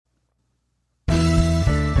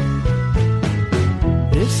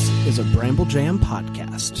a Bramble Jam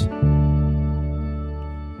podcast.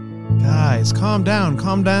 Guys, calm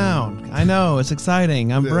down. I know, it's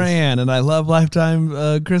exciting. I'm Bran, and I love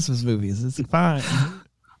Lifetime Christmas movies. It's fine.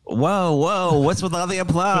 Whoa, what's with all the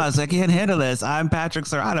applause? I can't handle this. I'm Patrick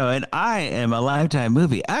Serrano, and I am a Lifetime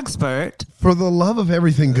movie expert. For the love of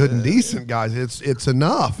everything good and decent, guys, it's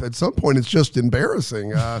enough. At some point, it's just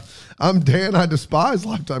embarrassing. I'm Dan. I despise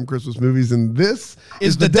Lifetime Christmas movies, and this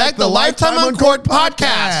is the Deck the Lifetime Uncorked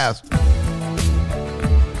podcast.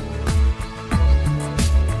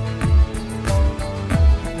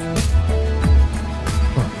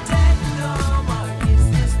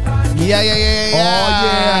 Yeah. Oh,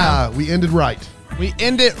 yeah. We ended right. We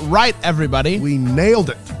end it right, everybody. We nailed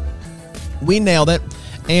it. We nailed it.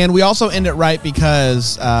 And we also end it right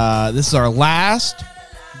because this is our last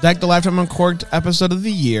Deck the Lifetime Uncorked episode of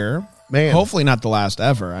the year. Man. Hopefully not the last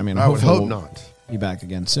ever. I mean, I would hope we'll not. Be back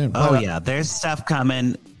again soon. Oh, yeah. There's stuff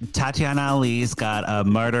coming. Tatiana Ali's got a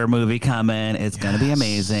murder movie coming. It's going to be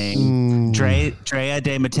amazing. Drea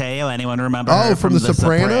De Matteo. Anyone remember her from the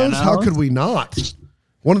Sopranos? How could we not?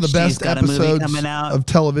 One of the best episodes of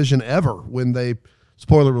television ever when they,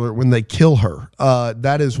 spoiler alert, when they kill her.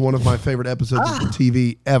 That is one of my favorite episodes of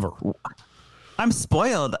TV ever. I'm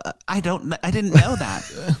spoiled. I didn't know that.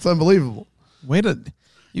 It's unbelievable.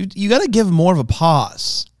 You got to give more of a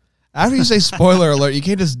pause. After you say spoiler alert, you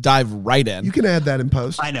can't just dive right in. You can add that in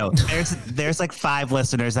post. I know. There's like 5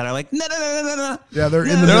 listeners that are like, no. Yeah, they're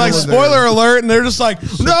in the They're like, spoiler alert, and they're just like,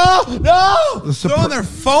 no, throwing their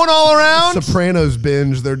phone all around. Sopranos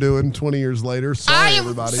binge they're doing 20 years later. Sorry,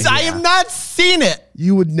 everybody. I have not seen it.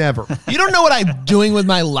 You would never. You don't know what I'm doing with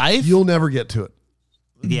my life. You'll never get to it.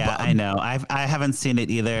 Yeah, I know. I haven't seen it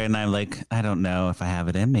either, and I'm like, I don't know if I have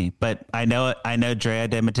it in me, but I know Drea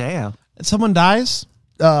De Matteo. Someone dies?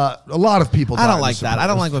 A lot of people die. I don't like that. I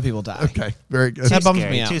don't like when people die. Okay, very good. That bums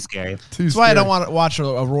me out. Too scary. That's why I don't want to watch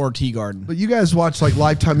Aurora Tea Garden. But you guys watch like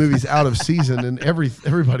Lifetime movies out of season, and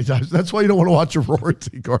everybody dies. That's why you don't want to watch Aurora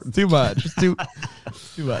Tea Garden. Too much. Too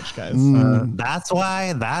much, guys. That's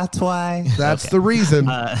why. That's the reason.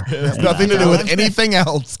 It's nothing to do with anything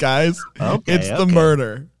else, guys. It's the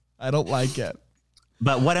murder. I don't like it.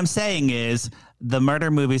 But what I'm saying is the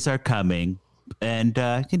murder movies are coming. And,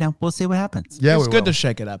 we'll see what happens. Yeah, it's good to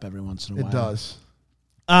shake it up every once in a while. It does.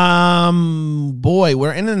 Boy,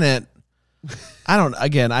 we're internet. I don't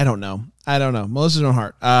know. Melissa Joan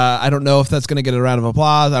Hart. I don't know if that's going to get a round of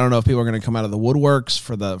applause. I don't know if people are going to come out of the woodworks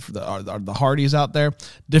for the Hardys out there.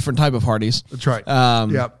 Different type of Hardys. That's right.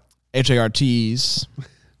 Yep. HARTs.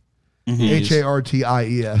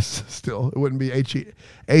 HARTIES. Still, it wouldn't be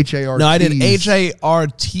HARTs. No, I did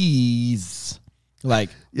HARTs.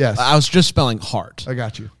 Like, yes, I was just spelling heart. I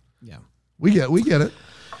got you. Yeah, we get it.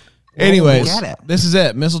 Anyways, this is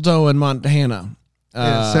it. Mistletoe in Montana.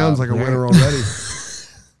 It sounds like a winner already.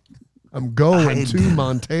 I'm going to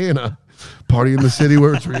Montana. Party in the city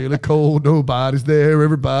where it's really cold. Nobody's there.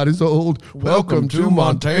 Everybody's old. Welcome to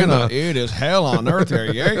Montana. It is hell on earth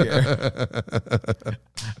here. Yeah.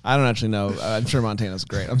 I don't actually know. I'm sure Montana's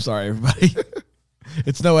great. I'm sorry, everybody.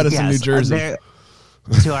 It's no Edison, New Jersey.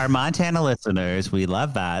 To our Montana listeners, we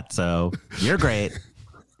love that. So you're great.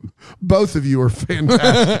 Both of you are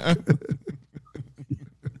fantastic.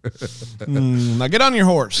 Now get on your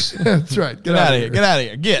horse. That's right. Get out of here. Get out of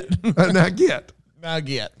here. Get. Now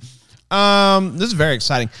get. This is very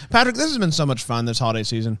exciting. Patrick, this has been so much fun this holiday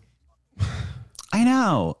season. I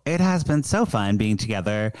know. It has been so fun being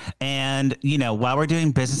together. And, while we're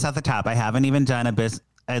doing business at the top, I haven't even done a business.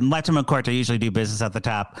 And Lifetime Uncorked, I usually do business at the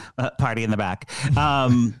top, party in the back.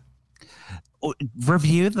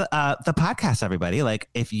 Review the podcast, everybody. Like,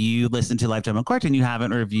 if you listen to Lifetime Uncorked and you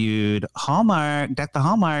haven't reviewed Hallmark, Deck the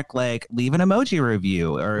Hallmark, like, leave an emoji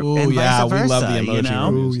review and vice versa. We love the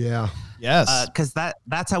emoji reviews. Oh, yeah. Yes. Because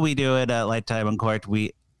that's how we do it at Lifetime Uncorked.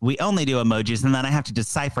 We only do emojis, and then I have to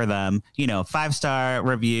decipher them, 5-star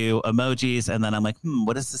review, emojis, and then I'm like,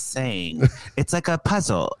 what is this saying? It's like a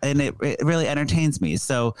puzzle, and it really entertains me.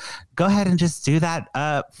 So go ahead and just do that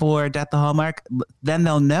for Death the Hallmark. Then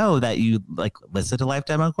they'll know that you listen to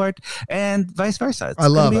Lifetime Uncorked, and vice versa. It's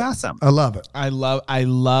going to be awesome. I love it. I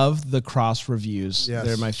love the cross reviews. Yes.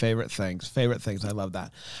 They're my favorite things. I love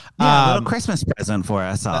that. Yeah, a little Christmas present for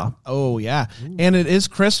us all. Oh, yeah. And it is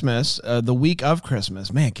Christmas, the week of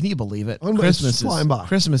Christmas. Man, can you believe it?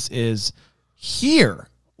 Christmas is here,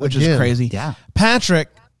 which is crazy. Yeah. Patrick,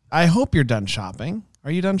 I hope you're done shopping.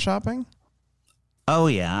 Are you done shopping? Oh,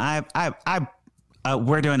 yeah.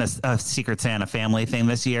 We're doing a Secret Santa family thing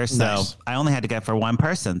this year, so I only had to get for one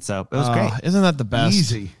person, so it was great. Isn't that the best?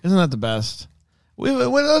 Easy. Isn't that the best?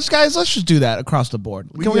 Let's just do that across the board.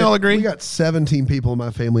 Can we all agree? We got 17 people in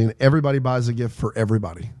my family, and everybody buys a gift for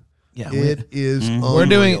everybody. Yeah, it is.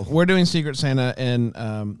 Unreal. We're doing Secret Santa and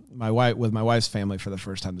my wife's family for the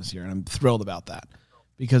first time this year, and I'm thrilled about that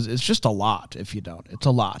because it's just a lot. If you don't, it's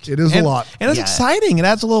a lot. It is a lot, and it's exciting. It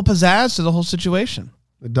adds a little pizzazz to the whole situation.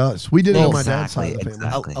 It does. We did it on my dad's side of the family.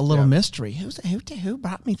 Exactly. A little mystery. Who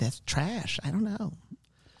brought me this trash? I don't know.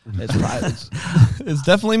 It's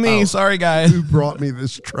definitely me. Sorry, guys. Who brought me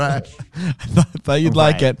this trash? Thought you'd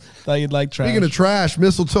like it. Thought you'd like trash. Speaking of trash,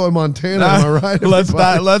 Mistletoe, Montana. Am I right?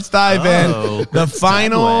 Let's dive in. The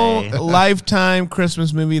final Lifetime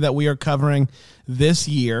Christmas movie that we are covering this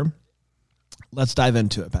year. Let's dive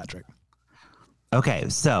into it, Patrick. Okay,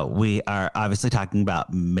 so we are obviously talking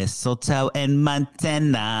about Mistletoe in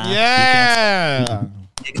Montana. Yeah.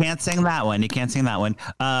 You can't sing that one.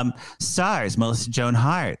 Stars Melissa Joan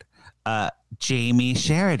Hart, Jamie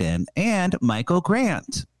Sheridan, and Michael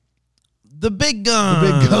Grant. The big guns.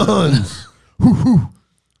 The big guns.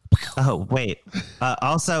 Oh, wait.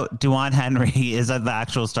 Also, Duane Henry is the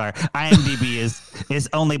actual star. IMDb is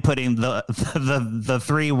only putting the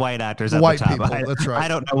three white actors at white the top. People, that's right. I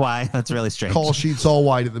don't know why. That's really strange. Call sheets all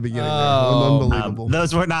white at the beginning. Unbelievable.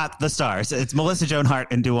 Those were not the stars. It's Melissa Joan Hart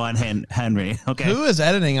and Duane Henry. Okay. Who is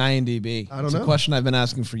editing IMDb? I don't know. It's a question I've been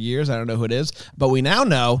asking for years. I don't know who it is, but we now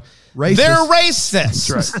know Racist. They're racist.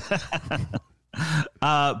 That's right.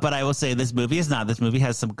 But I will say this movie is not. This movie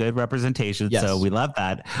has some good representation, so we love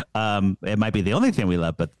that. It might be the only thing we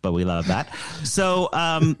love, but we love that. So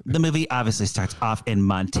the movie obviously starts off in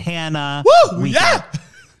Montana. Woo! Yeah!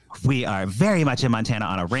 We are very much in Montana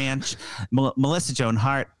on a ranch. Melissa Joan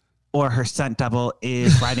Hart or her stunt double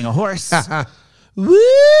is riding a horse. Woo!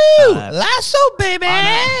 Lasso,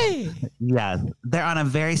 baby! They're on a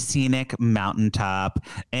very scenic mountaintop.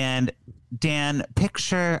 And Dan,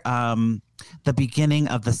 picture the beginning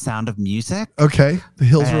of The Sound of Music. Okay, the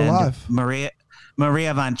hills are alive.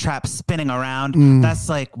 Maria Von Trapp spinning around. That's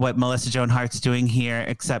like what Melissa Joan Hart's doing here,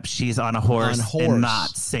 except she's on a horse. And not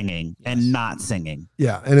singing.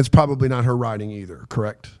 Yeah, and it's probably not her riding either,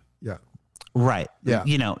 correct? Yeah. Right. Yeah.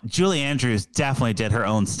 You know, Julie Andrews definitely did her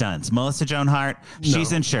own stunts. Melissa Joan Hart,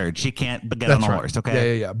 she's insured. She can't get on a horse,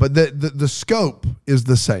 okay? Yeah. But the scope is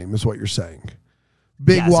the same, is what you're saying.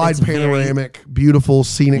 Big, wide, panoramic, beautiful,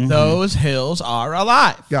 scenic. Those hills are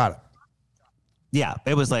alive. Got it. Yeah,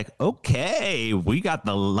 it was like, okay, we got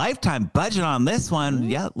the Lifetime budget on this one.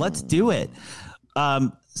 Yeah, let's do it.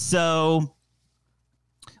 So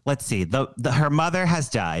let's see. Her mother has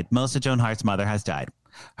died. Melissa Joan Hart's mother has died.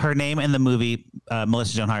 Her name in the movie,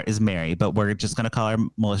 Melissa Joan Hart, is Mary, but we're just going to call her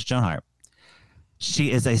Melissa Joan Hart.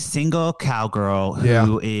 She is a single cowgirl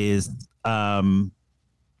who is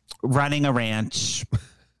running a ranch,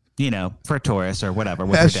 for tourists or whatever.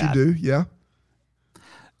 With As her dad. you do, yeah.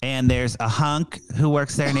 And there's a hunk who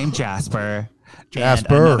works there named Jasper. And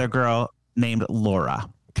Jasper. another girl named Laura.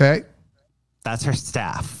 Okay. That's her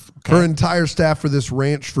staff. Okay? Her entire staff for this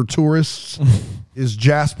ranch for tourists is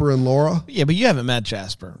Jasper and Laura. Yeah, but you haven't met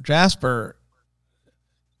Jasper. Jasper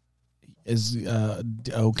is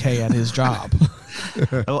okay at his job.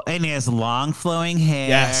 Oh, and he has long flowing hair.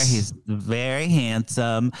 Yes. He's very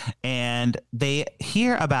handsome. And they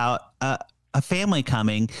hear about a family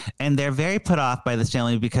coming, and they're very put off by this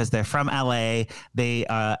family because they're from LA. They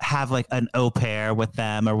have like an au pair with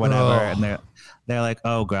them or whatever. And they're like,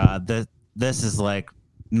 oh God, this is like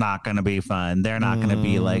not going to be fun. They're not going to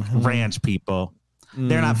be like ranch people.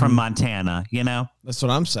 They're not from Montana, That's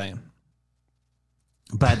what I'm saying.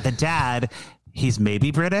 But the dad, he's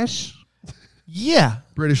maybe British. Yeah.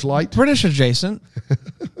 British light. British adjacent.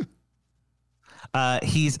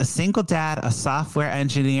 He's a single dad, a software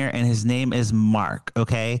engineer, and his name is Mark,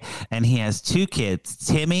 okay? And he has two kids,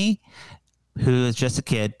 Timmy, who is just a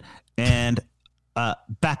kid, and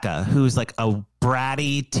Becca, who's like a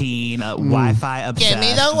bratty teen, Wi-Fi obsessed. Give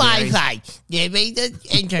me the Wi-Fi. Give me the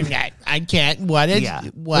internet. I can't. What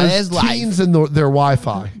is life? Teens and their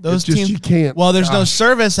Wi-Fi. Those it's just, teens, you can't. Well, there's no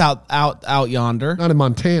service out yonder. Not in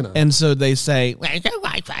Montana. And so they say, Where's the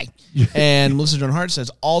Wi-Fi? and Melissa Joan Hart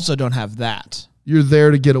says, also don't have that. You're there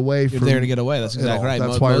to get away You're there to get away. That's exactly right.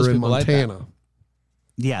 That's why Most you're in people like that. Montana.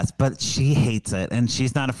 Yes, but she hates it, and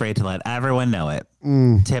she's not afraid to let everyone know it.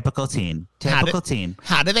 Typical teen. Teen.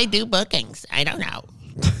 How do they do bookings? I don't know.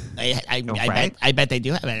 I bet they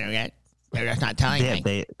do have internet. They're just not telling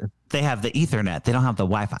me. They have the Ethernet. They don't have the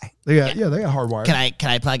Wi-Fi. They got hardwired. Can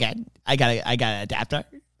I plug in? I got an adapter.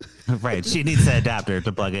 Right. She needs an adapter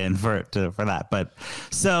to plug in for that. But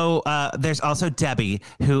so there's also Debbie,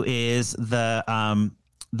 who is the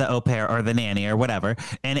au pair or the nanny or whatever.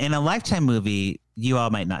 And in a Lifetime movie, you all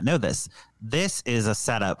might not know this. This is a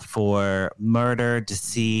setup for murder,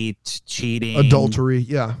 deceit, cheating, adultery.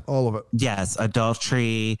 Yeah, all of it. Yes,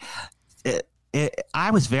 adultery.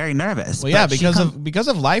 I was very nervous. Well, yeah, because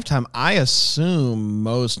of Lifetime, I assume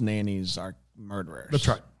most nannies are murderers. That's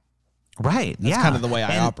right. Right. That's kind of the way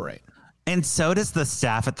I operate. And so does the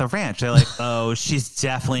staff at the ranch. They're like, oh, she's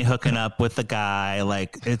definitely hooking up with the guy.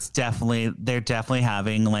 Like, they're definitely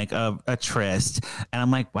having like a tryst. And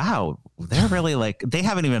I'm like, wow, they're really like, they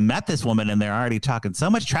haven't even met this woman and they're already talking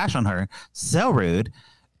so much trash on her. So rude.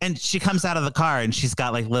 And she comes out of the car and she's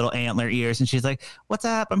got like little antler ears and she's like, what's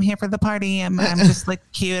up? I'm here for the party. I'm just like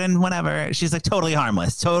cute and whatever. She's like totally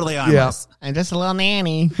harmless. Yeah. I'm just a little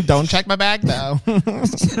nanny. Don't check my bag though.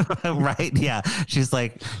 Right. Yeah. She's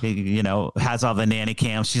like, has all the nanny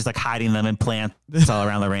cams. She's like hiding them in plants all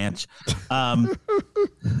around the ranch.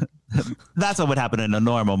 That's what would happen in a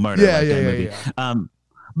normal murder. Movie. Yeah.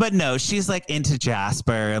 But no, she's like into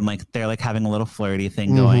Jasper and like they're like having a little flirty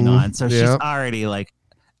thing going on. So she's already like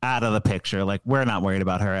out of the picture. Like, we're not worried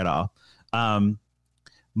about her at all.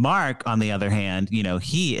 Mark, on the other hand,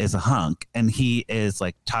 he is a hunk and he is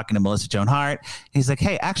like talking to Melissa Joan Hart. He's like,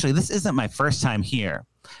 hey, actually, this isn't my first time here.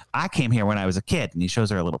 I came here when I was a kid. And he shows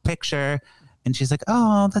her a little picture and she's like,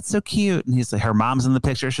 oh, that's so cute. And he's like, her mom's in the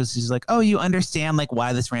picture. So she's like, oh, you understand like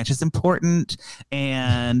why this ranch is important.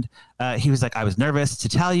 And he was like, I was nervous to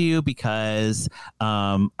tell you because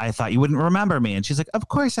I thought you wouldn't remember me. And she's like, of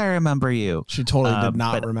course I remember you. She totally did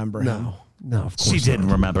not remember him. No, of course she didn't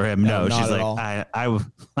remember him. No, not she's at like, all.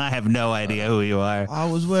 I have no idea who you are. I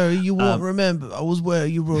was where you won't remember. I was where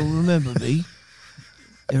you will remember me.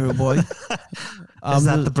 Here, boy. Is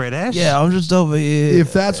that the British? Yeah, I'm just over here.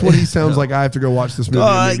 If that's what he sounds like, I have to go watch this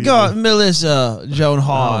movie. God, Melissa Joan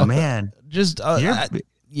Hart. Oh man, just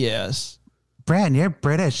yes. Bran, your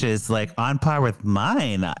British is like on par with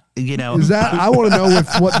mine. Is that? I want to know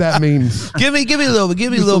what that means. Give me a little bit.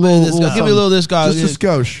 Give me a little bit of this guy. Give me a little of this guy. Just a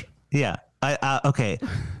skosh. Yeah. Okay.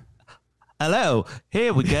 Hello.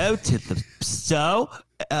 Here we go to the show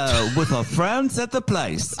with our friends at the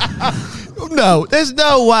place. No, there's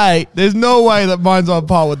no way. There's no way that mine's on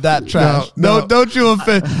par with that trash. No, don't you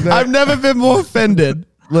offend. I've never been more offended.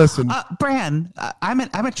 Listen, Bran, I'm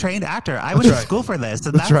a trained actor. I went to school for this,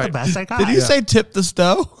 and that's the best I got. Did you say tip the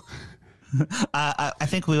stove? I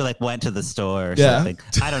think we went to the store or something.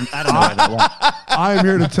 I don't know where that went. I am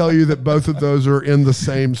here to tell you that both of those are in the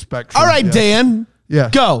same spectrum. All right, Dan. Yeah.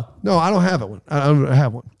 Go. No, I don't have one. I don't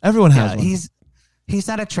have one. Everyone has one. He's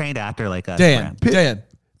not a trained actor like us. Dan. Dan.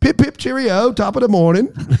 Pip, pip, cheerio, top of the morning.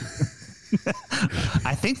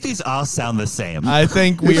 I think these all sound the same. I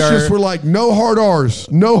think It's just we're like, no hard R's.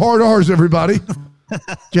 No hard R's, everybody.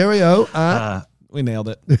 Cheerio. We nailed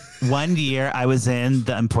it. 1 year I was in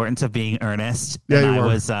The Importance of Being Earnest. Yeah, and you I were.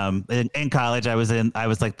 was in college. I was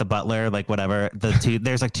like the butler, like whatever.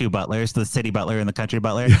 There's like two butlers, the city butler and the country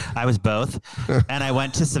butler. I was both. And I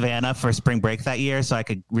went to Savannah for spring break that year so I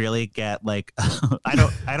could really get like I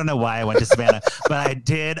don't know why I went to Savannah, but I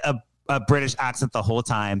did a British accent the whole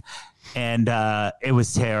time. And it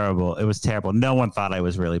was terrible. It was terrible. No one thought I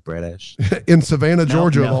was really British. In Savannah,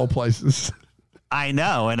 Georgia, of all places. I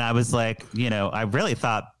know, and I was like, I really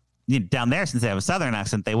thought down there, since they have a Southern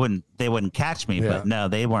accent, they wouldn't catch me. Yeah. But no,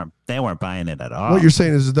 they weren't buying it at all. What you're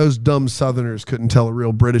saying is that those dumb Southerners couldn't tell a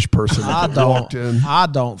real British person that walked in. I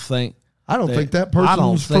don't think that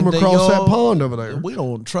person's from across that pond over there. We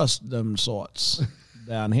don't trust them sorts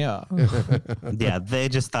down here. Yeah, they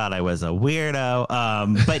just thought I was a weirdo.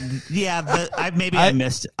 But yeah, I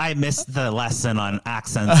missed the lesson on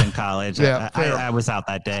accents in college. Yeah, I was out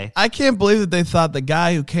that day. I can't believe that they thought the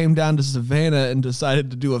guy who came down to Savannah and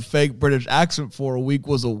decided to do a fake British accent for a week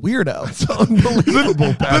was a weirdo. It's unbelievable,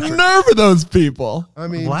 The Patrick. nerve of those people. I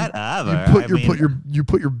mean, Whatever. You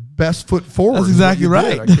put your best foot forward. That's exactly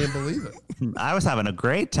right. I can't believe it. I was having a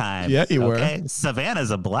great time. Yeah, you were. Okay? Savannah's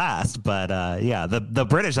a blast, but yeah, the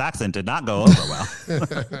British accent did not go over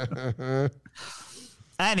well.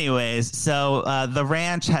 Anyways, so the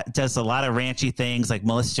ranch does a lot of ranchy things. Like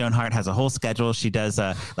Melissa Joan Hart has a whole schedule. She does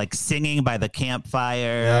like singing by the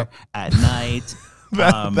campfire at night.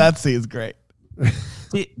 That scene's great.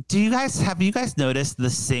 Have you guys noticed the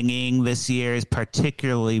singing this year is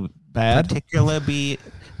particularly bad? Particularly,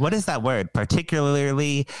 what is that word?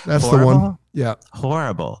 Particularly That's horrible? the one. Yeah.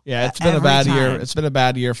 Horrible. Yeah, it's been a bad year. It's been a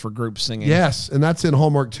bad year for group singing. Yes, and that's in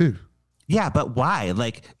Hallmark too. Yeah, but why?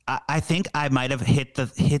 Like, I think I might have hit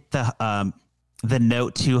the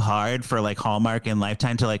note too hard for like Hallmark and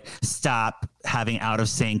Lifetime to like stop having out of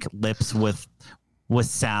sync lips with was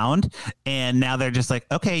sound, and now they're just like,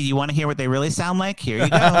 okay, you want to hear what they really sound like? Here you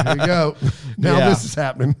go. There you go. Now this is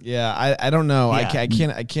happening. Yeah, I don't know. Yeah.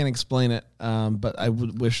 I can't explain it. But I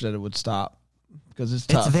would wish that it would stop because it's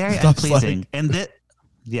tough. It's very Stuff's unpleasing, and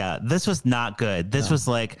this was not good. This was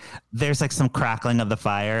like, there's like some crackling of the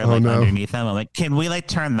fire underneath them. I'm like, can we like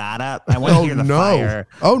turn that up? I want to hear the fire.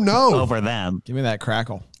 Oh no! Over them. Give me that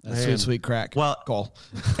crackle. That sweet crack. Well, Cole.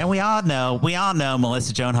 And we all know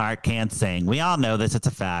Melissa Joan Hart can't sing. We all know this. It's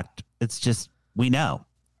a fact. It's just, we know.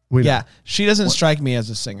 She doesn't strike me as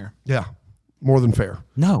a singer. Yeah, more than fair.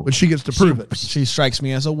 No, but she gets to prove it. She strikes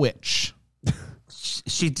me as a witch.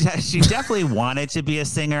 She definitely wanted to be a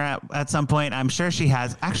singer at some point. I'm sure she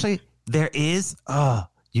has. Actually, there is.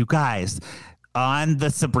 You guys. On the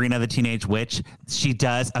Sabrina the Teenage Witch, she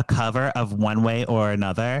does a cover of One Way or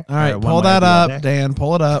Another. All right, pull that up, Dan.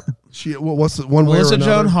 Pull it up. What's the One Way or Another? Melissa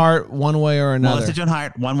Joan Hart, One Way or Another. Melissa Joan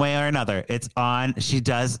Hart, One Way or Another. It's on. She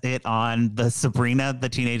does it on the Sabrina the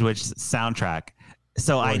Teenage Witch soundtrack.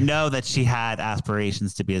 So I know that she had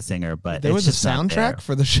aspirations to be a singer, but there was a soundtrack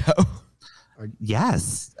for the show.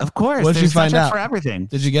 Yes, of course. What did you find out? For everything.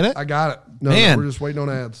 Did you get it? I got it. No, Man. we're just waiting on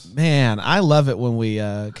ads. Man, I love it when we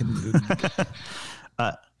can.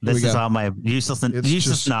 This is all my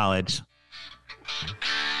useless knowledge.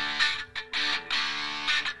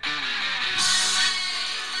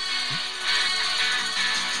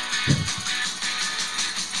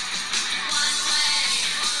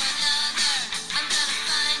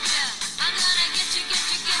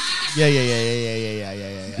 Yeah.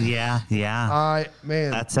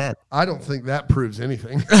 Man, that's it. I don't think that proves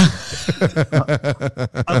anything.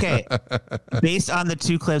 Okay. Based on the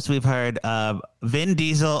two clips we've heard, Vin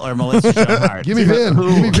Diesel or Melissa Joan Hart. Give me Vin.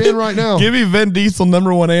 Give me Vin right now. Give me Vin Diesel,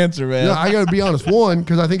 number one answer, man. Yeah, I got to be honest. One,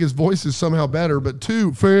 because I think his voice is somehow better, but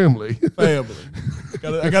two, family. Family.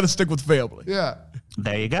 I got to stick with family. Yeah.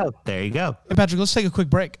 There you go. Hey, Patrick, let's take a quick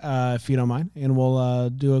break, if you don't mind, and we'll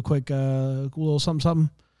do a quick little something,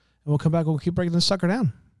 and we'll come back and we'll keep breaking this sucker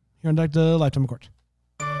down here on Deck the Lifetime Uncorked.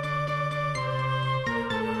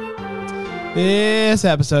 This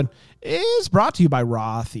episode is brought to you by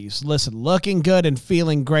Rothy's. Listen, looking good and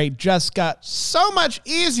feeling great just got so much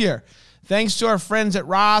easier thanks to our friends at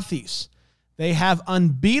Rothy's. They have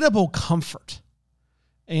unbeatable comfort,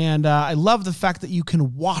 and I love the fact that you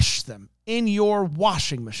can wash them in your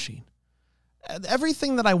washing machine.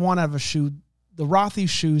 Everything that I want out of a shoe, the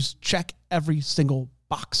Rothy's shoes check every single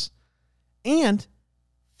box. And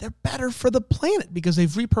they're better for the planet because they've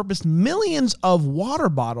repurposed millions of water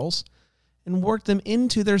bottles and worked them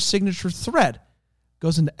into their signature thread.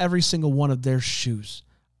 Goes into every single one of their shoes.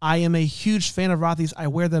 I am a huge fan of Rothy's. I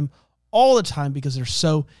wear them all the time because they're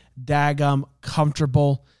so daggum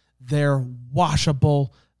comfortable. They're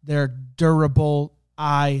washable. They're durable.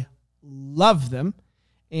 I love them.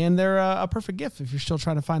 And they're a perfect gift if you're still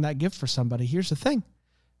trying to find that gift for somebody. Here's the thing.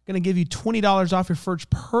 I'm going to give you $20 off your first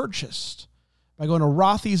purchase by going to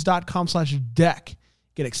rothys.com/deck.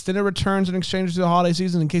 Get extended returns and exchanges through the holiday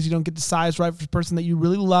season in case you don't get the size right for the person that you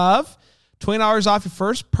really love. $20 off your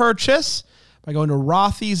first purchase by going to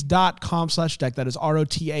rothys.com/deck. That is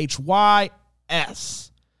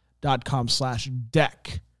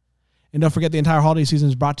ROTHYS.com/deck. And don't forget, the entire holiday season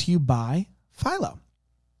is brought to you by Philo.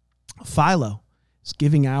 Philo is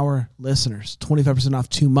giving our listeners 25% off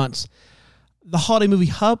 2 months. The Holiday Movie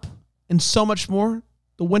Hub and so much more.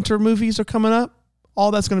 The winter movies are coming up.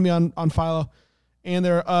 All that's going to be on Philo. And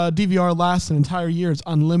their DVR lasts an entire year. It's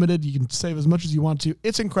unlimited. You can save as much as you want to.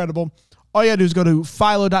 It's incredible. All you got to do is go to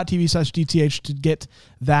philo.tv/DTH to get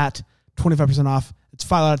that 25% off. It's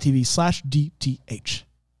philo.tv/DTH.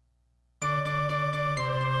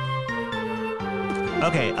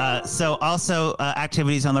 Okay, so also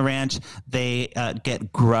activities on the ranch. They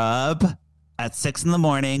get grub at 6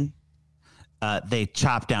 a.m. They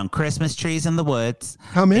chop down Christmas trees in the woods.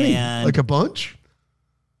 How many? Like a bunch?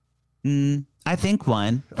 I think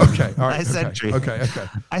one. Okay, all right. I said trees. Okay.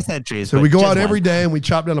 I said trees. So we go out every day and we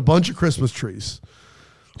chop down a bunch of Christmas trees.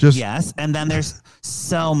 Yes, and then there's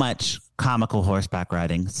so much comical horseback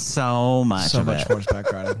riding. So much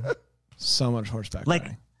horseback riding. So much horseback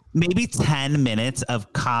riding. Maybe 10 minutes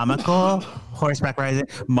of comical horseback riding.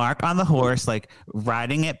 Mark on the horse, like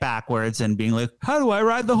riding it backwards and being like, how do I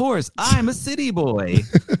ride the horse? I'm a city boy.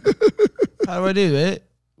 How do I do it?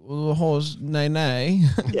 Well, the horse, nay.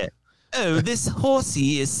 Yeah. oh, this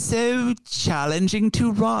horsey is so challenging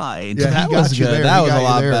to ride. Yeah, That he got was you good. there. That He was got a you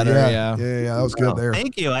lot there. better, yeah. Yeah, that was good there.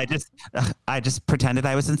 Thank you. I just pretended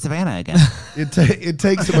I was in Savannah again. It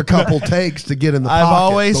takes him a couple takes to get in the pocket. I've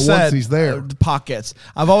always but said once he's there. the pockets.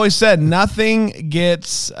 I've always said nothing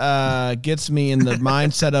gets me in the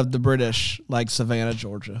mindset of the British like Savannah,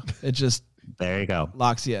 Georgia. It just There you go.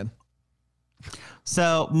 locks you in.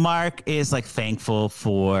 So Mark is like thankful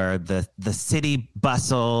for the city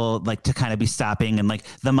bustle, like to kind of be stopping, and like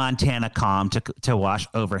the Montana calm to wash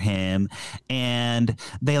over him. And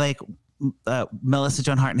they like Melissa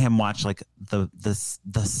Joan Hart and him watch like the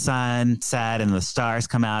sun set and the stars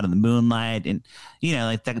come out and the moonlight, and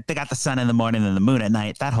like they got the sun in the morning and the moon at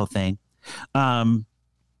night, that whole thing.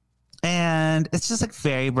 And it's just like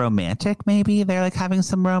very romantic. Maybe they're like having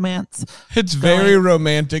some romance. It's very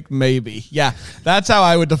romantic, maybe. Yeah, that's how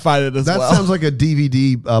I would define it as That well. sounds like a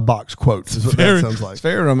DVD box quote. Is what that sounds like. It's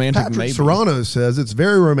very romantic, Patrick maybe. Serrano says it's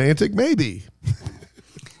very romantic, maybe.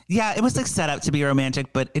 Yeah, it was like set up to be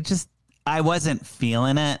romantic, but I wasn't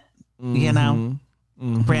feeling it.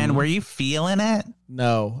 Brand, were you feeling it?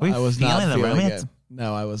 No, Were you I was not feeling the feeling romance? it.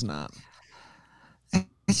 No, I was not.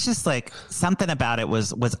 It's just like something about it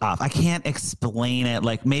was off. I can't explain it.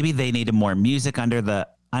 Like maybe they needed more music under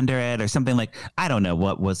it or something. Like I don't know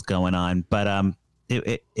what was going on, but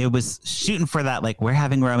it was shooting for that. Like we're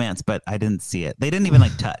having romance, but I didn't see it. They didn't even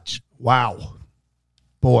like touch. Wow.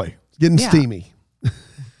 Boy, getting steamy.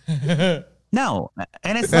 No,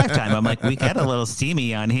 and it's Lifetime. I'm like, we get a little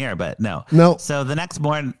steamy on here, but no. So the next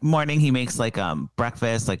morning he makes like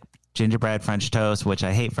breakfast, like gingerbread French toast, which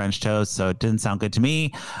I hate French toast, so it didn't sound good to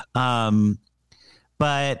me. But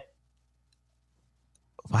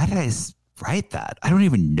why did I write that? I don't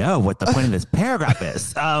even know what the point of this paragraph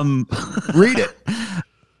is. Read it.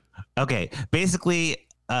 Okay, basically,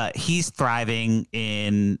 he's thriving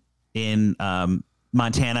in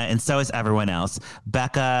Montana, and so is everyone else.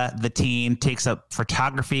 Becca, the teen, takes up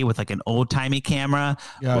photography with like an old timey camera.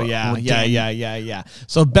 Oh yeah.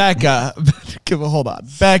 So Becca, hold on,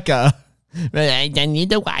 Becca. I need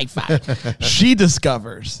the Wi-Fi. She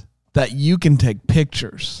discovers that you can take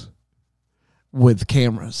pictures with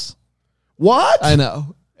cameras. What? I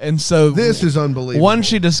know, and so This is unbelievable. Once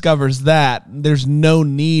she discovers that, there's no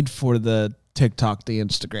need for the TikTok, the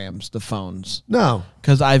Instagrams, the phones. No.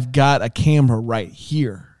 Because I've got a camera right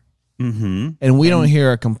here. Mm-hmm. And we don't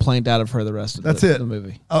hear a complaint out of her the rest of the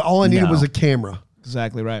movie. All I needed was a camera,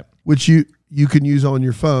 Exactly right. which you can use on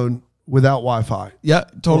your phone without Wi-Fi Yeah,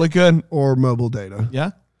 totally good. or mobile data.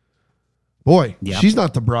 Yeah. Boy, Yep. she's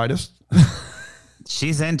not the brightest.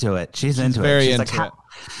 She's into it. She's into very it. She's into it.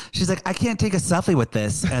 She's like, I can't take a selfie with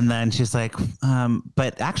this. And then she's like,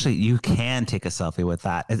 but actually you can take a selfie with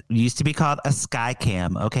that. It used to be called a sky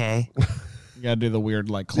cam. Okay. You got to do the weird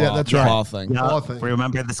like claw, that's right. claw thing. Claw thing.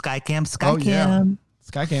 Remember the sky cam? Oh, yeah. Cam.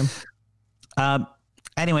 Sky cam.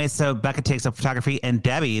 Anyway, so Becca takes up photography, and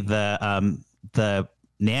Debbie, the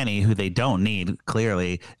nanny who they don't need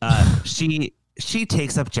clearly, she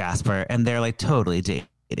takes up Jasper, and they're like totally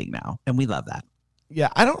dating now. And we love that. Yeah,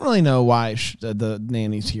 I don't really know why the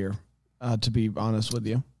nanny's here, to be honest with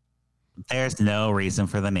you. There's no reason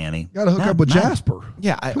for the nanny. Got to hook up with Jasper.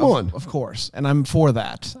 Yeah, Come on. Of course. And I'm for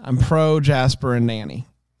that. I'm pro Jasper and nanny.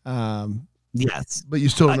 Yes. But you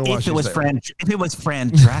still don't know why if she's it was there. If it was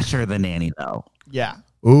Fran Drescher, the nanny, though. Yeah.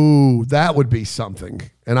 Ooh, that would be something,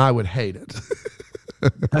 and I would hate it.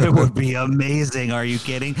 It would be amazing. Are you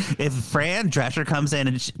kidding? If Fran Drescher comes in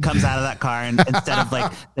and she comes out of that car, and instead of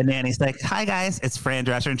like the nanny's like, "Hi guys, it's Fran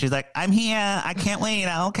Drescher," and she's like, "I'm here. I can't wait.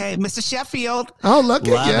 Okay, Mr. Sheffield." Oh, look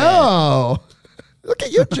at you. Look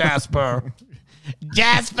at you, Jasper.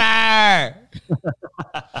 Jasper,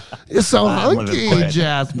 You're so I'm living hunky, for it.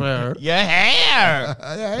 Jasper. your hair.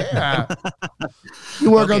 Yeah. You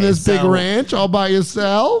work on Okay, this big so- ranch all by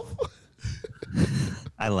yourself?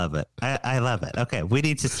 I love it. I love it. Okay, we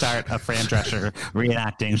need to start a Fran Drescher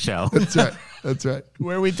reenacting show. That's right. That's right.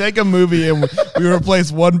 Where we take a movie and we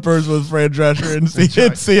replace one person with Fran Drescher and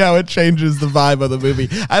see how it changes the vibe of the movie.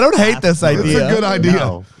 I don't hate this It's idea. a good idea.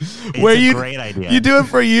 No, it's Where a you great idea. You do it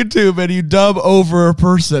for YouTube and you dub over a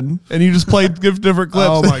person and you just play different clips.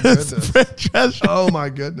 Oh, my It's goodness. Fran Drescher. Oh, my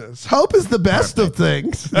goodness. Hope is the best of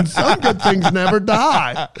things, and some good things never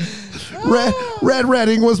die. Red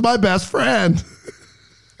Redding was my best friend.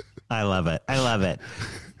 I love it. I love it.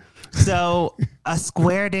 So a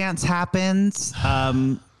square dance happens.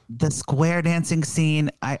 The square dancing scene,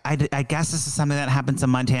 I guess this is something that happens in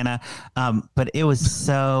Montana, but it was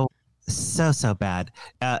so bad.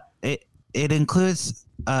 it includes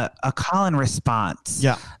a call and response.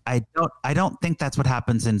 Yeah. I don't think that's what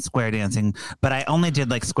happens in square dancing, but I only did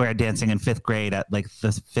like square dancing in 5th grade at like the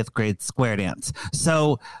 5th grade square dance.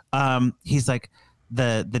 So he's like,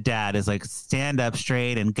 the dad is like, stand up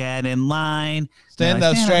straight and get in line. Stand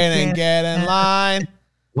up straight and get in line.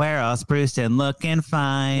 We're all spruced and looking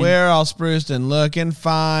fine. We're all spruced and looking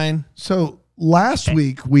fine. So last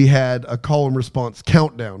week we had a call and response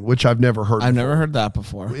countdown, which I've never heard. I've never heard that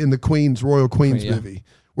before. In the Royal Queen's movie,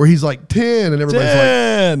 where he's like 10 and everybody's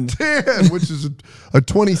 10. like 10, which is a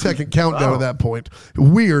 20-second countdown at that point.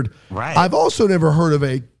 Weird. Right. I've also never heard of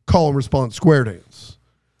a call and response square dance.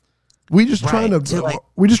 We just trying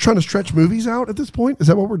to stretch movies out at this point? Is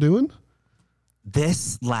that what we're doing?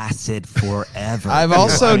 This lasted forever. I've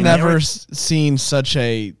also never seen such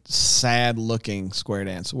a sad-looking square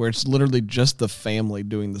dance where it's literally just the family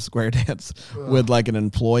doing the square dance with like an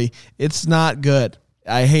employee. It's not good.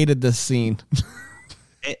 I hated this scene.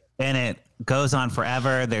 And it goes on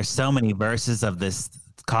forever. There's so many verses of this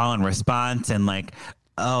call and response, and like,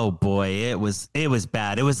 oh boy, it was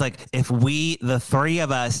bad. It was like if the three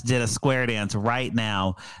of us did a square dance right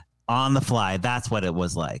now on the fly, that's what it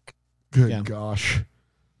was like. Good gosh.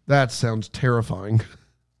 That sounds terrifying.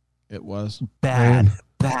 It was bad.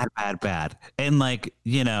 And like,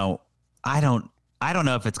 I don't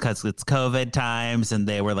know if it's because it's COVID times and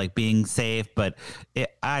they were like being safe, but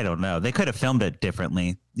I don't know. They could have filmed it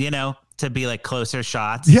differently, to be like closer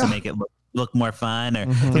shots to make it look more fun. Or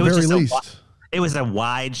it was it was a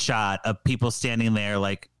wide shot of people standing there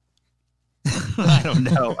like, I don't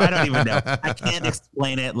know. I don't even know. I can't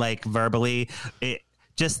explain it like verbally.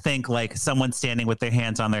 Just think like someone standing with their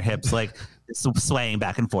hands on their hips, like swaying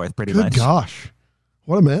back and forth pretty much. Good gosh.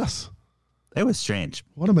 What a mess. It was strange.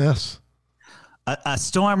 What a mess. A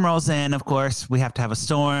storm rolls in, of course. We have to have a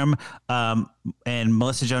storm. And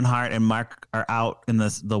Melissa Joan Hart and Mark are out in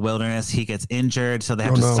the wilderness. He gets injured, so they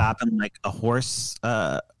have to stop in like a horse,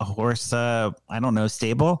 I don't know,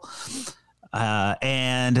 stable.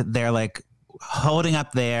 And they're like holding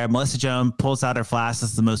up there. Melissa Joan pulls out her flask. This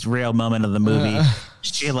is the most real moment of the movie.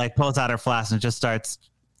 She like pulls out her flask and just starts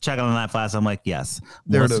chugging on that flask. I'm like, yes.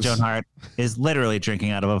 Melissa Joan Hart is literally drinking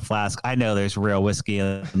out of a flask. I know there's real whiskey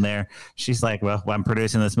in there. She's like, well, I'm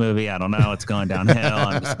producing this movie. I don't know. It's going downhill.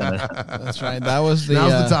 I'm just gonna. That's right. That was the.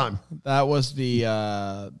 Now's the time. That was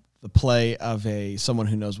the play of someone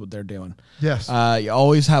who knows what they're doing. Yes. You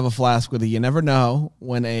always have a flask with you. You never know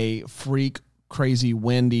when a freak, crazy,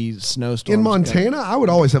 windy snowstorm. In Montana, I would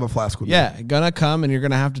always have a flask with me. Yeah, gonna come, and you're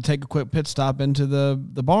gonna have to take a quick pit stop into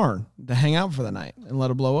the barn to hang out for the night and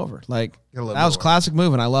let it blow over. Like that was classic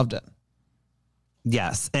move, and I loved it.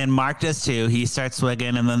 Yes, and Mark does too. He starts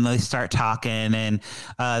swigging, and then they start talking, and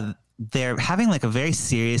they're having like a very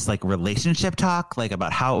serious like relationship talk, like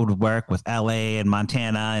about how it would work with LA and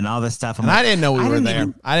Montana and all this stuff. And I didn't know we were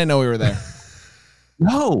there. I didn't know we were there.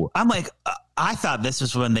 No, I'm like, I thought this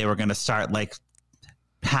was when they were going to start like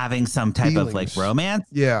having some type of like romance.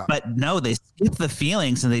 Yeah. But no, they skip the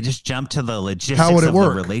feelings and they just jump to the logistics of the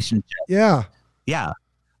relationship. Yeah. Yeah.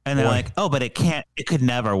 And they're like, oh, but it could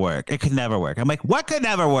never work. It could never work. I'm like, what could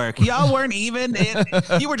never work? Y'all weren't even,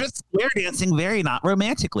 you were just square dancing very not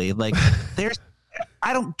romantically. Like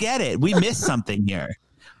I don't get it. We missed something here.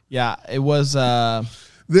 Yeah, it was,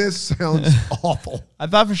 this sounds awful. I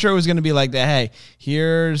thought for sure it was going to be like that. Hey,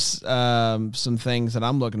 here's some things that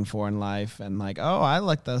I'm looking for in life, and like, oh, I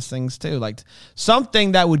like those things too. Like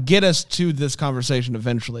something that would get us to this conversation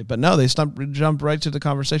eventually. But no, they jumped right to the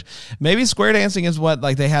conversation. Maybe square dancing is what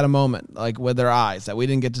like they had a moment like with their eyes that we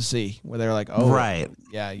didn't get to see, where they're like, oh, right,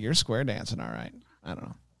 yeah, you're square dancing, all right. I don't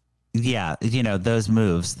know. Yeah, those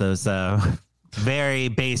moves, those very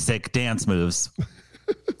basic dance moves.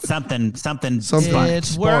 Something.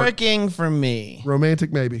 It's working for me.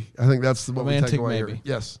 Romantic, maybe. I think that's what we take away maybe. Here.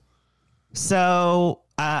 Yes. So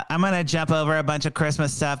I'm gonna jump over a bunch of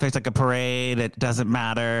Christmas stuff. There's like a parade. It doesn't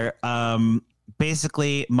matter.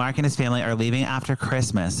 Basically, Mark and his family are leaving after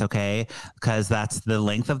Christmas. Okay, because that's the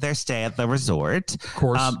length of their stay at the resort. Of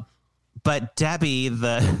course. But Debbie,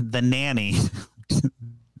 the nanny.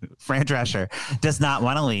 Fran Drescher does not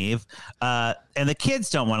want to leave. And the kids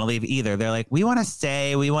don't want to leave either. They're like, we want to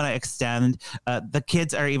stay. We want to extend. The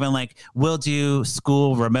kids are even like, we'll do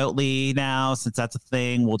school remotely now since that's a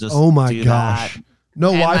thing. We'll just do that.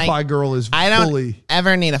 No Wi-Fi girl is I don't fully...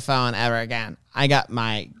 ever need a phone ever again. I got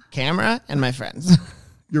my camera and my friends.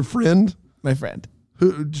 Your friend? My friend.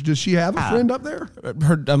 Who does she have a friend up there?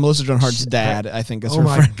 Her Melissa Joan Hart's dad, I think, is her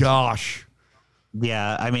friend. friend. Oh my gosh.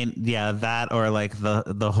 Yeah, I mean, yeah, that or like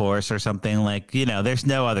the horse or something. Like, there's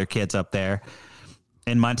no other kids up there.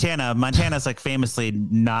 in Montana's like famously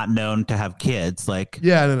not known to have kids. Like,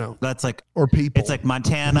 yeah, I don't know. That's like, or people. It's like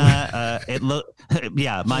Montana.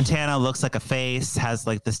 Montana looks like a face, has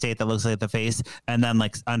like the state that looks like the face, and then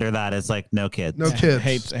like under that is like no kids. No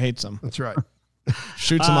kids. Hates them. That's right.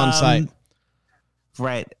 Shoots them on sight.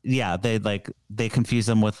 Right. Yeah. They confuse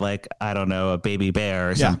them with like, I don't know, a baby bear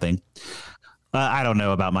or something. I don't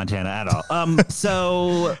know about Montana at all.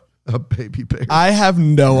 So a baby bear. I have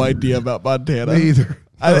no idea about Montana. Me either.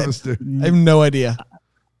 I have no idea.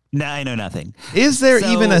 No, I know nothing. Is there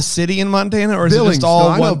even a city in Montana, or is Billings, it just all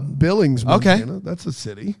I one? know Billings, Montana. Okay. That's a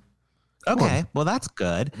city. Okay. Well, that's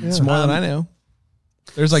good. It's more than I knew.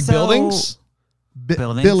 There's like buildings.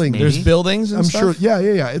 Buildings. Billings. There's buildings and I'm stuff? sure.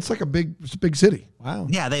 Yeah. It's like a big city. Wow.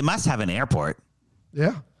 Yeah, they must have an airport.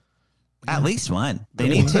 Yeah. At least one. They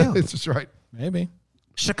need two. It's just right. Maybe.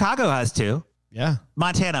 Chicago has two. Yeah.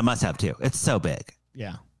 Montana must have two. It's so big.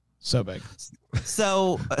 Yeah. So big.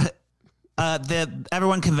 So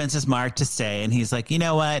everyone convinces Mark to stay, and he's like, you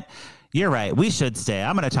know what? You're right. We should stay.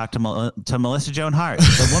 I'm going to talk to Melissa Joan Hart,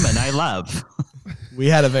 the woman I love. We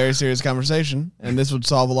had a very serious conversation, and this would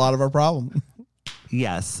solve a lot of our problem.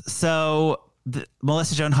 Yes. So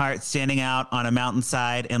Melissa Joan Hart standing out on a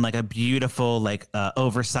mountainside in like a beautiful, like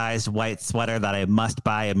oversized white sweater that I must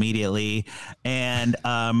buy immediately. And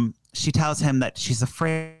she tells him that she's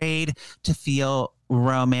afraid to feel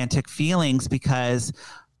romantic feelings because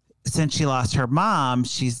since she lost her mom,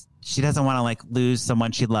 she doesn't want to like lose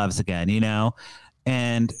someone she loves again, you know?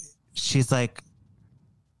 And she's like,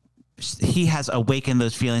 he has awakened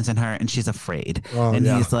those feelings in her and she's afraid.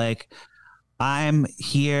 He's like, I'm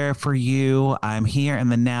here for you. I'm here in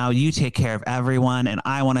the now. You take care of everyone, and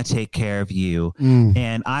I want to take care of you.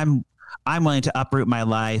 And I'm willing to uproot my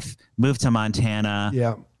life, move to Montana.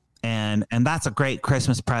 Yeah. And that's a great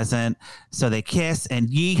Christmas present. So they kiss and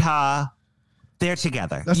yeehaw, they're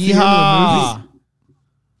together. That's the end of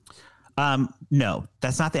the movie. No,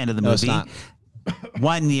 that's not the end of the movie. It's not.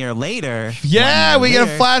 1 year later. Yeah, we get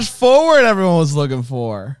a flash forward everyone was looking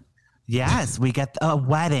for. Yes, we get a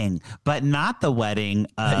wedding, but not the wedding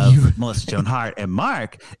of Melissa Joan Hart and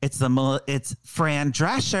Mark. It's Fran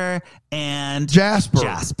Drescher and Jasper.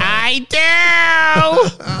 I do.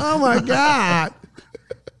 Oh my God.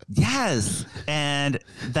 Yes. And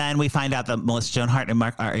then we find out that Melissa Joan Hart and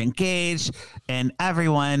Mark are engaged, and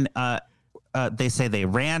everyone, they say they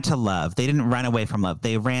ran to love. They didn't run away from love.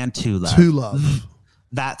 They ran to love. To love.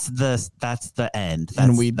 That's the end.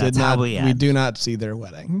 And we do not see their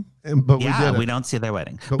wedding. But we don't see their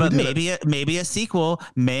wedding. But maybe a sequel,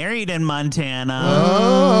 Married in Montana.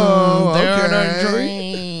 Oh, They're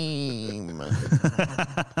okay. in a dream.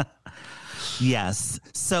 Yes.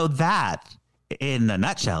 So that, in a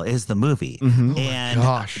nutshell, is the movie. And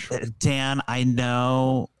gosh. Dan, I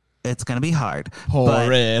know it's going to be hard.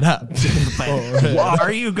 Pour it up. But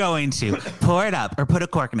are you going to pour it up or put a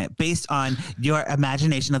cork in it based on your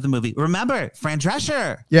imagination of the movie? Remember, Fran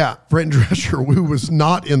Drescher. Yeah, Fran Drescher, who was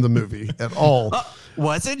not in the movie at all.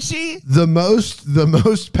 Wasn't she? The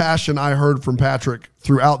most passion I heard from Patrick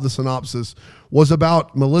throughout the synopsis was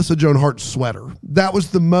about Melissa Joan Hart's sweater. That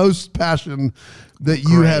was the most passion that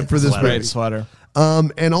you had for this movie. Great sweater.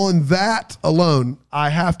 And on that alone, I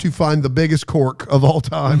have to find the biggest cork of all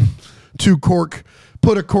time to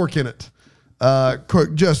put a cork in it.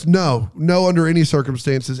 Just no under any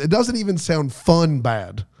circumstances. It doesn't even sound fun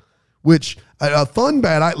bad, which fun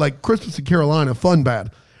bad, I like Christmas in Carolina, fun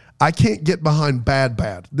bad. I can't get behind bad.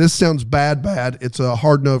 This sounds bad. It's a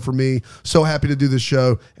hard no for me. So happy to do this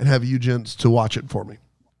show and have you gents to watch it for me.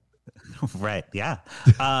 Right. Yeah.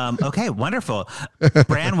 Okay. Wonderful.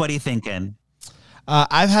 Bran, what are you thinking?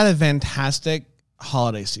 I've had a fantastic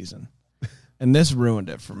holiday season, and this ruined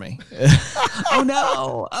it for me. Oh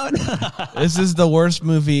no! This is the worst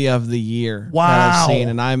movie of the year that I've seen,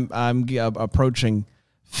 and I'm approaching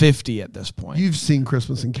 50 at this point. You've seen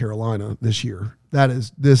Christmas in Carolina this year.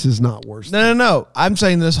 This is not worse. No. I'm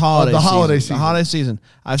saying this holiday season. The holiday season.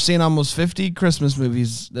 I've seen almost 50 Christmas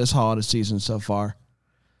movies this holiday season so far.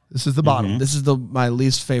 This is the bottom. This is my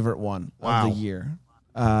least favorite one of the year.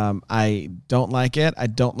 I don't like it. I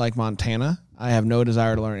don't like Montana. I have no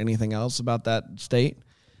desire to learn anything else about that state.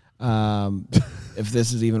 If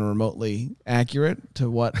this is even remotely accurate to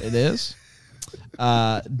what it is,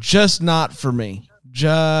 just not for me.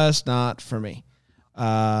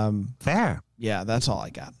 Fair. Yeah, that's all I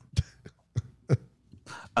got.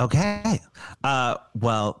 Okay.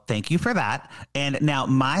 Well, thank you for that. And now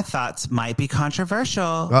my thoughts might be controversial.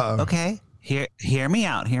 Uh-oh. Okay. Hear me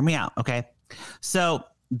out. Okay. So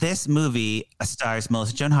this movie stars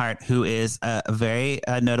Melissa Joan Hart, who is a very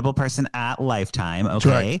notable person at Lifetime. Okay.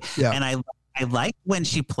 Right. Yeah. And I like when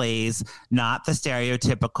she plays not the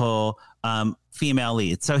stereotypical female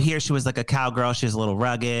lead. So here she was like a cowgirl. She was a little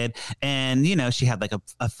rugged, and she had like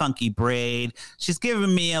a funky braid. She's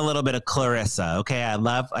giving me a little bit of Clarissa. Okay, I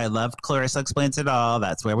loved Clarissa Explains It All.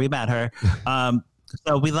 That's where we met her.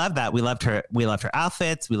 So we loved that. We loved her. We loved her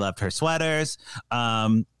outfits. We loved her sweaters.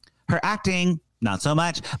 Her acting, not so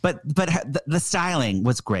much. But the styling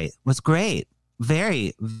was great.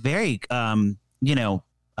 Very, very.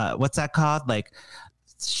 What's that called? Like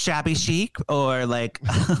shabby chic, or like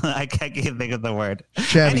I can't think of the word.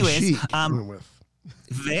 Shabby chic.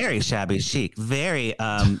 Very shabby chic. Very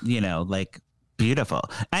like beautiful.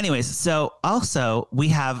 Anyways, so also we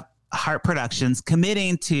have Heart Productions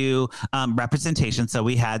committing to representation. So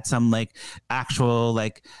we had some like actual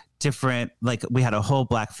like different, like we had a whole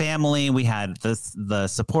Black family. We had the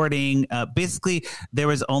supporting. Basically, there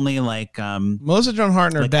was only like Melissa Joan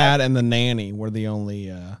Hart and her dad and the nanny were the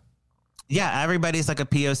only. Yeah, everybody's like a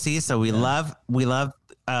POC, so we love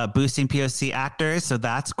boosting POC actors, so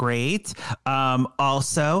that's great.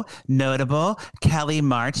 Also notable, Kelly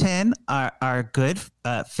Martin, our good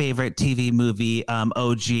favorite TV movie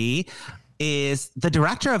OG, is the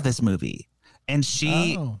director of this movie. And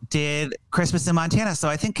she did Christmas in Montana. So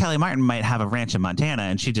I think Kelly Martin might have a ranch in Montana,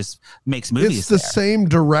 and she just makes movies. It's the same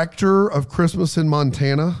director of Christmas in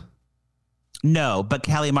Montana? No, but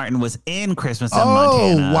Kelly Martin was in Christmas in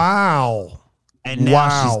Montana. Oh, wow. And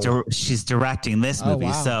now she's directing this movie.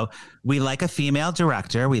 Wow. So we like a female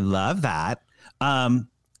director. We love that.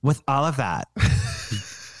 With all of that.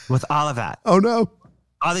 Oh, no.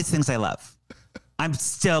 All these things I love. I'm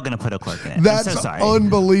still going to put a cork in it. That's I'm so sorry.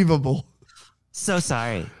 unbelievable. So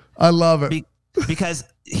sorry. I love it. Because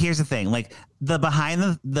here's the thing, like the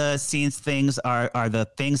behind the scenes things are the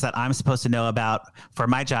things that I'm supposed to know about for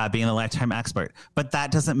my job being a Lifetime expert. But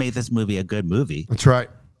that doesn't make this movie a good movie. That's right.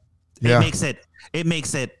 Yeah. It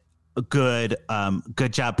makes it a good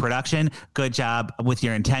job production, good job with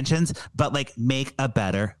your intentions, but like make a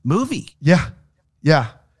better movie. Yeah.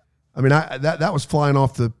 Yeah. I mean, that was flying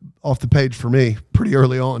off the page for me pretty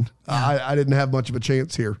early on. Yeah. I didn't have much of a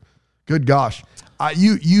chance here. Good gosh.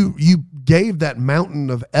 You gave that mountain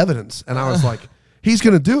of evidence, and I was like, he's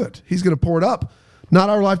going to do it. He's going to pour it up. Not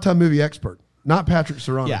our Lifetime movie expert. Not Patrick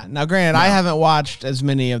Serrano. Yeah. Now, granted, I haven't watched as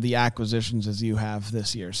many of the acquisitions as you have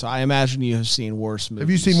this year, so I imagine you have seen worse movies.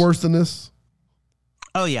 Have you seen worse than this?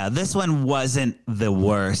 Oh, yeah. This one wasn't the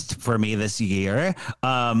worst for me this year.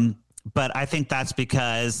 But I think that's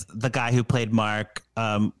because the guy who played Mark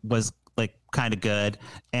was like kind of good,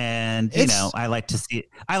 and I like to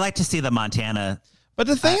see the Montana. But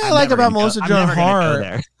the thing I like about Melissa Joan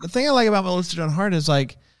Hart is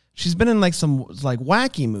like she's been in like some like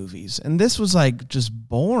wacky movies, and this was like just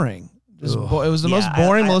boring. It was the most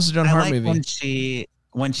boring Melissa Joan Hart movie.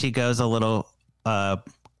 When she goes a little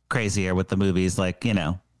crazier with the movies, like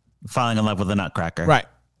falling in love with a Nutcracker.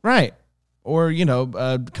 Right. Or,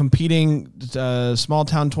 competing small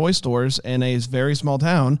town toy stores in a very small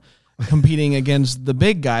town, competing against the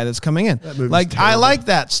big guy that's coming in. Like, I like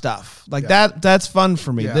that stuff. Like that's fun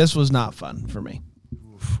for me. Yeah. This was not fun for me.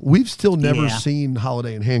 We've still never seen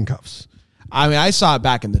Holiday in Handcuffs. I mean, I saw it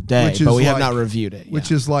back in the day, but we have not reviewed it.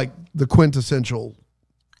 Which is like the quintessential.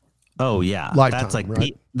 Oh yeah, Lifetime, that's like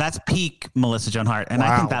right? that's peak Melissa Joan Hart, and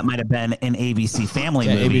I think that might have been an ABC Family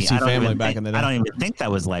movie. ABC Family back in the day. I don't even think that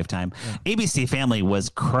was Lifetime. Yeah. ABC Family was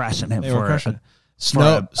crushing it.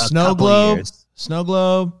 Snow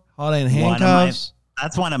Globe, Holiday in Handcuffs.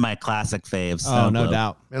 That's one of my classic faves. Oh, no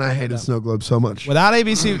doubt. And I hated Snow Globe so much. Without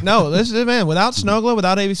ABC, without Snow Globe,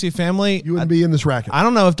 without ABC Family, you wouldn't be in this racket. I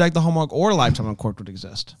don't know if Deck the Hallmark or Lifetime Uncorked would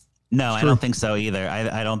exist. No, I don't think so either.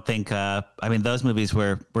 I don't think. I mean, those movies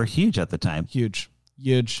were huge at the time. Huge.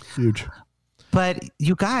 But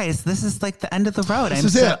you guys, this is like the end of the road.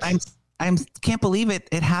 I can't believe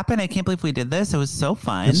it happened. I can't believe we did this. It was so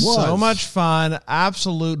fun. So much fun.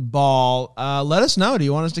 Absolute ball. Let us know. Do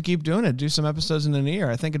you want us to keep doing it? Do some episodes in the new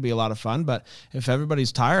year. I think it'd be a lot of fun. But if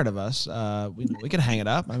everybody's tired of us, we could hang it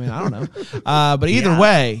up. I mean, I don't know. But either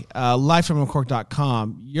way,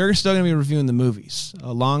 lifetimeuncorked.com, you're still going to be reviewing the movies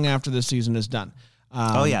long after this season is done.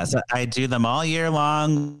 So I do them all year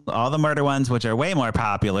long, all the murder ones, which are way more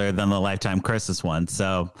popular than the Lifetime Christmas ones.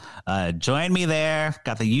 So join me there.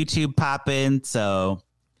 Got the YouTube popping. So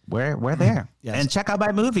we're there. Yes. And check out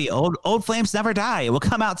my movie, Old Flames Never Die. It will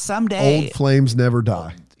come out someday. Old Flames Never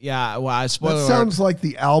Die. Yeah, well, that sounds like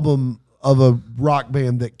the album of a rock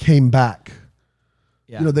band that came back.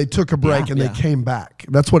 Yeah. They took a break and they came back.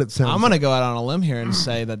 That's what it sounds like. I'm going to go out on a limb here and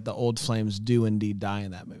say that the Old Flames do indeed die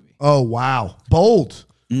in that movie. Oh, wow. Bold.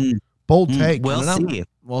 Bold take. We'll see.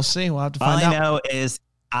 We'll see. We'll have to find out. All I know is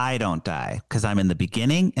I don't die because I'm in the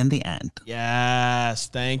beginning and the end. Yes,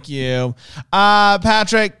 thank you.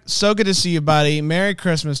 Patrick, so good to see you, buddy. Merry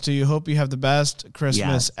Christmas to you. Hope you have the best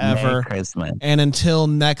Christmas ever. Merry Christmas. And until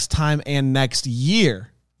next time and next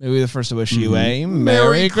year, maybe the first to wish you a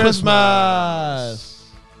Merry Christmas.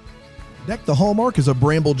 Deck the Hallmark is a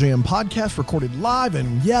Bramble Jam podcast recorded live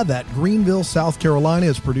in, that Greenville, South Carolina.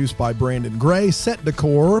 It's produced by Brandon Gray. Set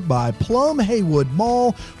decor by Plum Haywood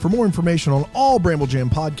Mall. For more information on all Bramble Jam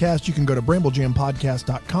podcasts, you can go to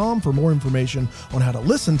bramblejampodcast.com. For more information on how to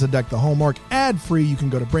listen to Deck the Hallmark ad-free, you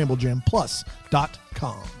can go to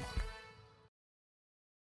bramblejamplus.com.